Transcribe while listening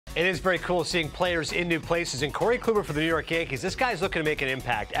It is very cool seeing players in new places. And Corey Kluber for the New York Yankees, this guy's looking to make an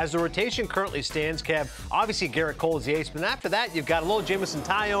impact. As the rotation currently stands, Kev, obviously Garrett Cole is the ace. But after that, you've got a little Jameson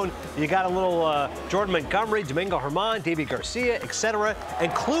Taillon, you got a little Jordan Montgomery, Domingo Germán, Deivi Garcia, etc. And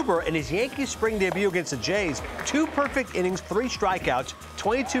Kluber in his Yankees spring debut against the Jays, 2 perfect innings, 3 strikeouts,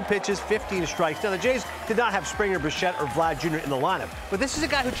 22 pitches, 15 strikes. Now, the Jays did not have Springer, Bichette, or Vlad Jr. in the lineup. But this is a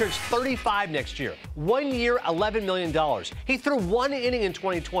guy who turns 35 next year. 1 year, $11 million. He threw 1 inning in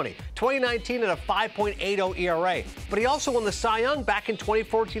 2020. 2019 at a 5.80 ERA. But he also won the Cy Young back in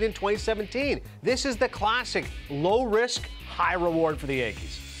 2014 and 2017. This is the classic low risk, high reward for the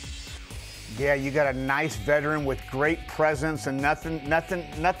Yankees. Yeah, you got a nice veteran with great presence and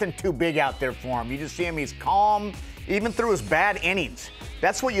nothing too big out there for him. You just see him, he's calm, even through his bad innings.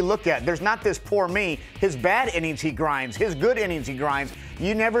 That's what you look at. There's not this poor me. His bad innings he grinds, his good innings he grinds.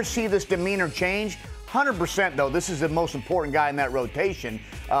 You never see this demeanor change. 100% though, this is the most important guy in that rotation,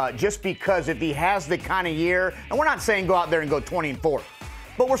 just because if he has the kind of year, and we're not saying go out there and go 20-4,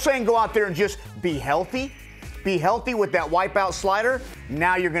 but we're saying go out there and just be healthy with that wipeout slider.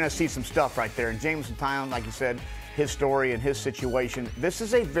 Now you're going to see some stuff right there. And Jameson Taillon, like you said, his story and his situation, this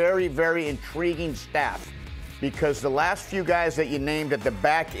is a very, very intriguing staff because the last few guys that you named at the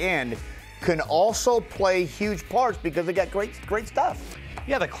back end can also play huge parts because they got great stuff.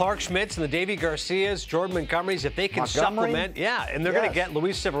 Yeah, the Clark Schmidts and the Deivi Garcias, Jordan Montgomerys, if they can supplement, yeah, and they're going to get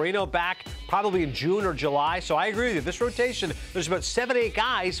Luis Severino back probably in June or July. So I agree with you. This rotation, there's about 7 or 8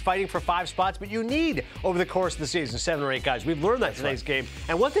 guys fighting for 5 spots, but you need over the course of the season 7 or 8 guys. We've learned that today's game.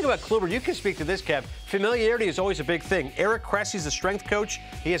 And one thing about Kluber, you can speak to this, Kev. Familiarity is always a big thing. Eric Cressy's the strength coach.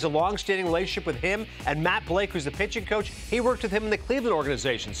 He has a long-standing relationship with him. And Matt Blake, who's the pitching coach, he worked with him in the Cleveland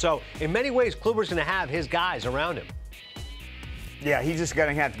organization. So in many ways, Kluber's going to have his guys around him. Yeah, he's just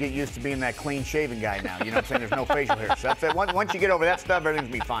going to have to get used to being that clean-shaven guy now. You know what I'm saying? There's no facial hair. So that's it. Once you get over that stuff, everything's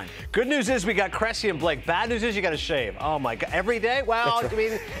going to be fine. Good news is we got Cressy and Blake. Bad news is you got to shave. Oh, my God. Every day? Well, right. I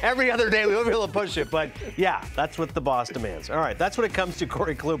mean, every other day we won't be able to push it. But, yeah, that's what the boss demands. All right, that's when it comes to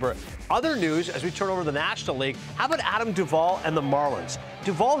Corey Kluber. Other news as we turn over to the National League, how about Adam Duvall and the Marlins?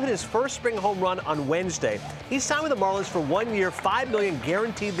 Duvall hit his first spring home run on Wednesday. He signed with the Marlins for 1 year, $5 million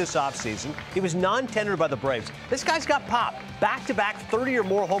guaranteed this offseason. He was non-tendered by the Braves. This guy's got pop. Back-to-back 30 or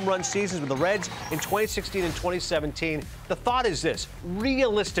more home run seasons with the Reds in 2016 and 2017. The thought is this,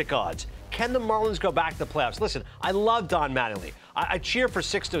 realistic odds. Can the Marlins go back to the playoffs? Listen, I love Don Mattingly. I cheer for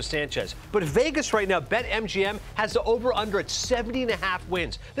Sixto Sanchez. But Vegas right now, BetMGM has the over-under at 70.5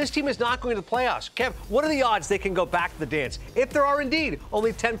 wins. This team is not going to the playoffs. Kev, what are the odds they can go back to the dance? If there are indeed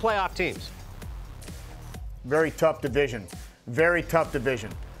only 10 playoff teams. Very tough division. Very tough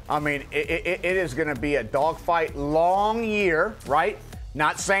division. I mean, it is going to be a dogfight, long year, right?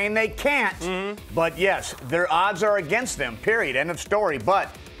 Not saying they can't, but yes, their odds are against them, period, end of story. But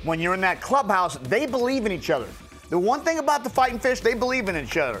when you're in that clubhouse, they believe in each other. The one thing about the Fighting Fish, they believe in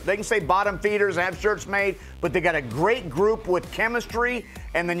each other. They can say bottom feeders, have shirts made, but they got a great group with chemistry.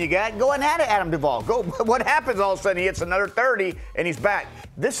 And then you got go and at it, Adam Duvall. Go. What happens all of a sudden? He hits another 30 and he's back.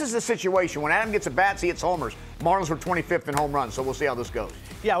 This is the situation. When Adam gets at bats, he hits homers. Marlins were 25th in home runs, so we'll see how this goes.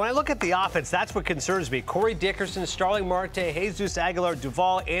 Yeah, when I look at the offense, that's what concerns me. Corey Dickerson, Starling Marte, Jesus Aguilar,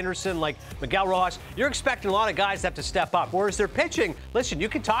 Duvall, Anderson, like Miguel Rojas. You're expecting a lot of guys to have to step up. Whereas their pitching, listen, you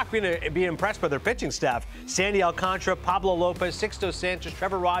can talk being impressed by their pitching staff. Sandy Alcantara, Pablo Lopez, Sixto Sanchez,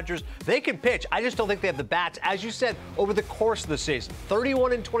 Trevor Rogers. They can pitch. I just don't think they have the bats, as you said, over the course of the season.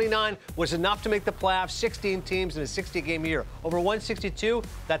 31 and 29 was enough to make the playoffs. 16 teams in a 60-game year. Over 162,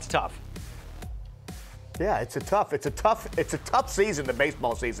 that's tough. Yeah, it's a tough season, the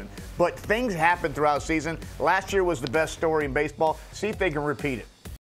baseball season. But things happen throughout the season. Last year was the best story in baseball. See if they can repeat it.